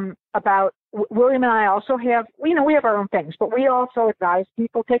about William and I also have, we have our own things, but we also advise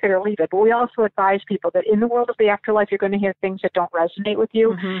people, take it or leave it, but we also advise people that in the world of the afterlife, you're going to hear things that don't resonate with you.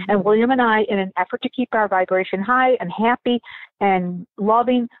 Mm-hmm. And William and I, in an effort to keep our vibration high and happy and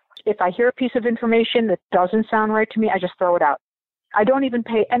loving, if I hear a piece of information that doesn't sound right to me, I just throw it out. I don't even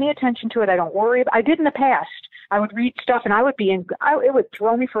pay any attention to it. I don't worry. I did in the past. I would read stuff and it would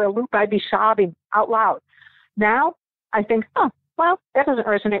throw me for a loop. I'd be sobbing out loud. Now I think, that doesn't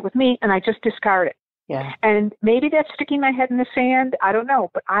resonate with me, and I just discard it. Yeah. And maybe that's sticking my head in the sand. I don't know,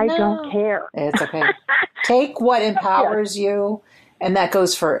 but I don't care. It's okay. Take what empowers you, and that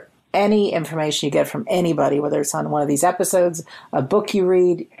goes for any information you get from anybody, whether it's on one of these episodes, a book you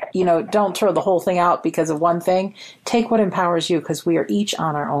read. Don't throw the whole thing out because of one thing. Take what empowers you, because we are each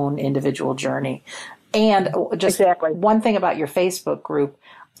on our own individual journey. And just one thing about your Facebook group,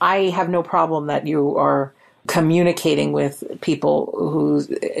 I have no problem that you are communicating with people who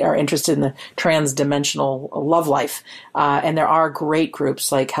are interested in the trans-dimensional love life. And there are great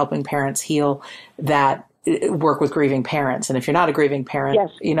groups like Helping Parents Heal that work with grieving parents. And if you're not a grieving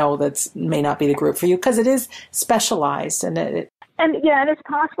parent, that's may not be the group for you, because it is specialized. And it's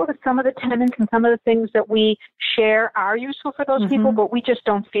possible that some of the tenets and some of the things that we share are useful for those people, but we just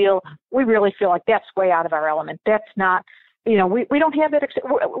we really feel like that's way out of our element. That's not, we don't have that.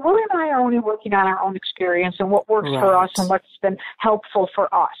 William and I are only working on our own experience and what works for us and what's been helpful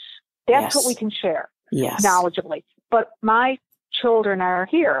for us. That's what we can share knowledgeably. But my children are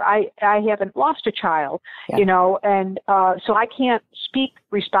here. I haven't lost a child, and so I can't speak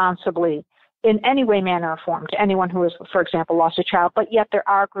responsibly in any way, manner, or form to anyone who has, for example, lost a child, but yet there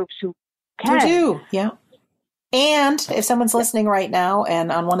are groups who can. Who do, yeah. And if someone's listening right now,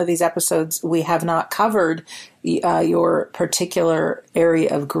 and on one of these episodes we have not covered your particular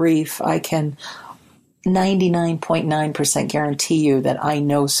area of grief, I can 99.9% guarantee you that I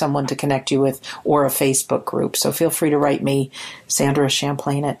know someone to connect you with or a Facebook group. So feel free to write me,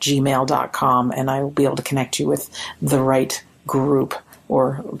 sandrachamplain@gmail.com, and I will be able to connect you with the right group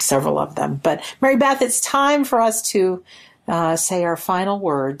or several of them. But Mary Beth, it's time for us to say our final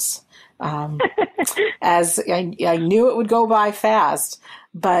words. As I knew it would go by fast.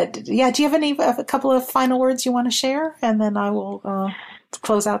 But yeah, do you have a couple of final words you want to share? And then I will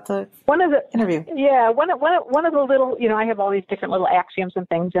close out the interview. Yeah, one of the little, I have all these different little axioms and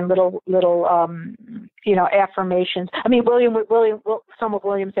things and little affirmations. I mean, some of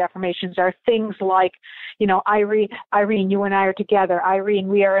William's affirmations are things like, Irene, you and I are together. Irene,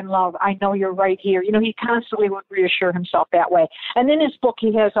 we are in love. I know you're right here. He constantly would reassure himself that way. And in his book,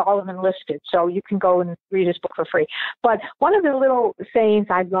 he has all of them listed, so you can go and read his book for free. But one of the little sayings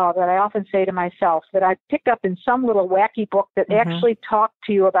I love that I often say to myself that I picked up in some little wacky book that actually talked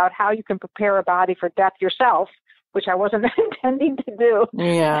to you about how you can prepare a body for death yourself, which I wasn't intending to do.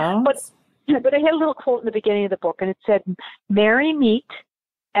 Yeah. But I had a little quote in the beginning of the book, and it said, "Marry meet,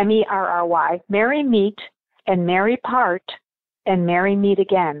 MERRY, marry meet, and marry part, and marry meet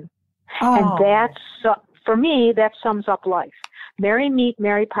again." Oh. And that's, for me, that sums up life. Marry meet,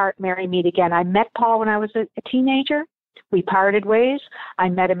 marry part, marry meet again. I met Paul when I was a teenager. We parted ways. I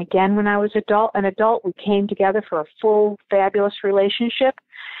met him again when I was an adult. We came together for a full, fabulous relationship.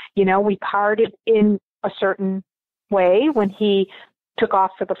 We parted in a certain way when he took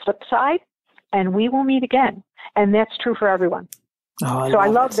off for the flip side, and we will meet again. And that's true for everyone. Oh, I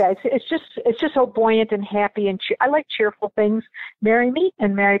love that. It's just so buoyant and happy, and I like cheerful things. Marry meet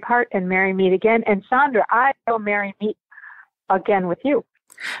and marry part and marry meet again. And Sandra, I will marry meet again with you.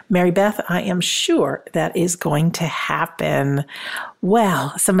 Mary Beth, I am sure that is going to happen.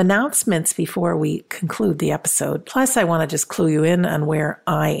 Well, some announcements before we conclude the episode. Plus, I want to just clue you in on where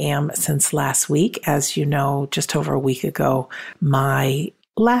I am since last week. As you know, just over a week ago, my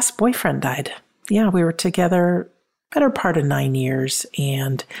last boyfriend died. Yeah, we were together better part of 9 years,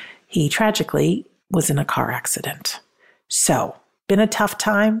 and he tragically was in a car accident. So, been a tough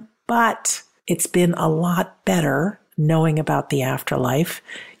time, but it's been a lot better knowing about the afterlife,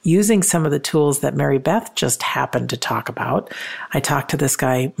 using some of the tools that Mary Beth just happened to talk about. I talk to this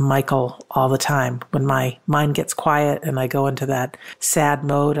guy, Michael, all the time. When my mind gets quiet and I go into that sad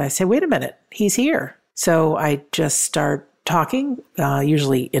mode, I say, wait a minute, he's here. So I just start talking,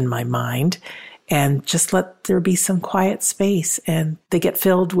 usually in my mind, and just let there be some quiet space. And they get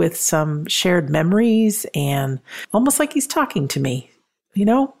filled with some shared memories and almost like he's talking to me.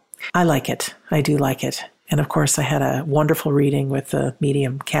 I like it. I do like it. And of course, I had a wonderful reading with the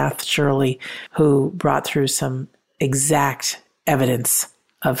medium, Kath Shirley, who brought through some exact evidence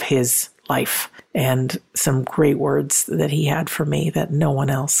of his life and some great words that he had for me that no one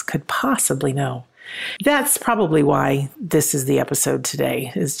else could possibly know. That's probably why this is the episode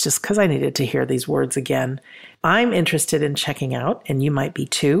today, is just because I needed to hear these words again. I'm interested in checking out, and you might be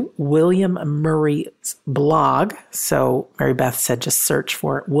too, William Murray's blog. So Mary Beth said just search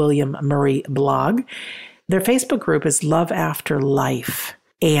for William Murray blog. Their Facebook group is Love After Life,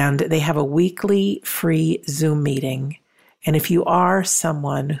 and they have a weekly free Zoom meeting. And if you are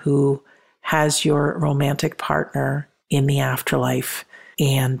someone who has your romantic partner in the afterlife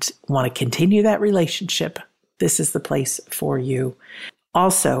and want to continue that relationship, this is the place for you.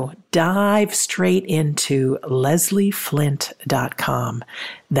 Also, dive straight into LeslieFlint.com.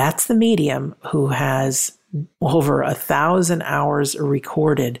 That's the medium who has over 1,000 hours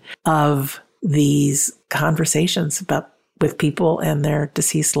recorded of these conversations with people and their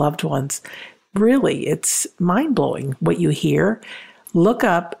deceased loved ones. Really, it's mind-blowing what you hear. Look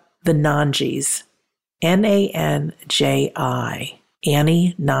up the Nanjis, Nanji.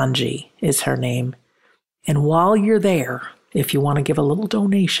 Annie Nanji is her name. And while you're there, if you want to give a little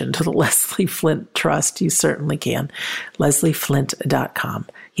donation to the Leslie Flint Trust, you certainly can. LeslieFlint.com.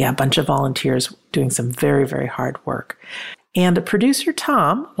 Yeah, a bunch of volunteers doing some very, very hard work. And producer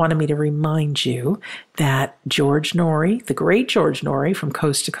Tom wanted me to remind you that George Norrie, the great George Norrie from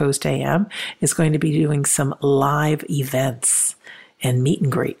Coast to Coast AM, is going to be doing some live events and meet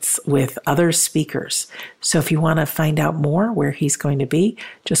and greets with other speakers. So if you want to find out more where he's going to be,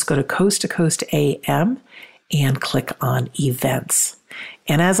 just go to Coast AM and click on events.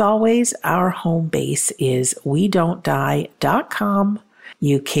 And as always, our home base is WeDon'tDie.com.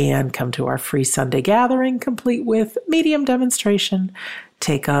 You can come to our free Sunday gathering, complete with medium demonstration,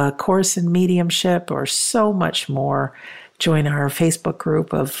 take a course in mediumship, or so much more. Join our Facebook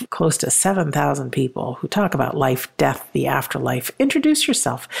group of close to 7,000 people who talk about life, death, the afterlife. Introduce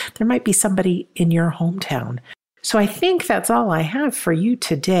yourself. There might be somebody in your hometown So I think that's all I have for you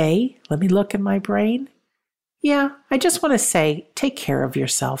today. Let me look in my brain. Yeah, I just want to say, take care of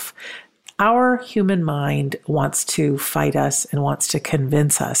yourself. Our human mind wants to fight us and wants to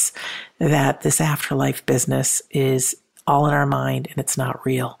convince us that this afterlife business is all in our mind and it's not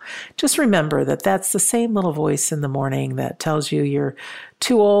real. Just remember that that's the same little voice in the morning that tells you you're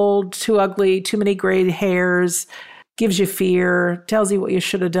too old, too ugly, too many gray hairs, gives you fear, tells you what you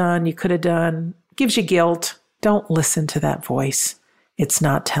should have done, you could have done, gives you guilt. Don't listen to that voice. It's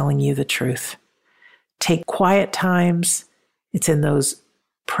not telling you the truth. Take quiet times. It's in those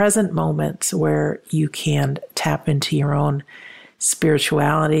present moments where you can tap into your own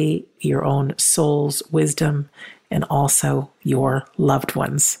spirituality, your own soul's wisdom, and also your loved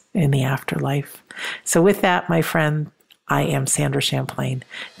ones in the afterlife. So with that, my friend, I am Sandra Champlain.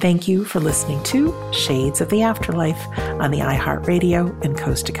 Thank you for listening to Shades of the Afterlife on the iHeartRadio and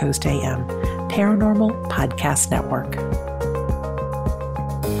Coast to Coast AM Paranormal Podcast Network.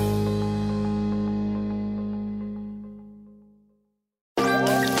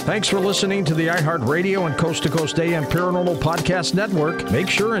 Thanks for listening to the iHeartRadio and Coast to Coast AM Paranormal Podcast Network. Make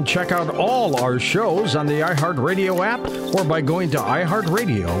sure and check out all our shows on the iHeartRadio app or by going to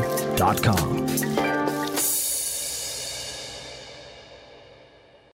iHeartRadio.com.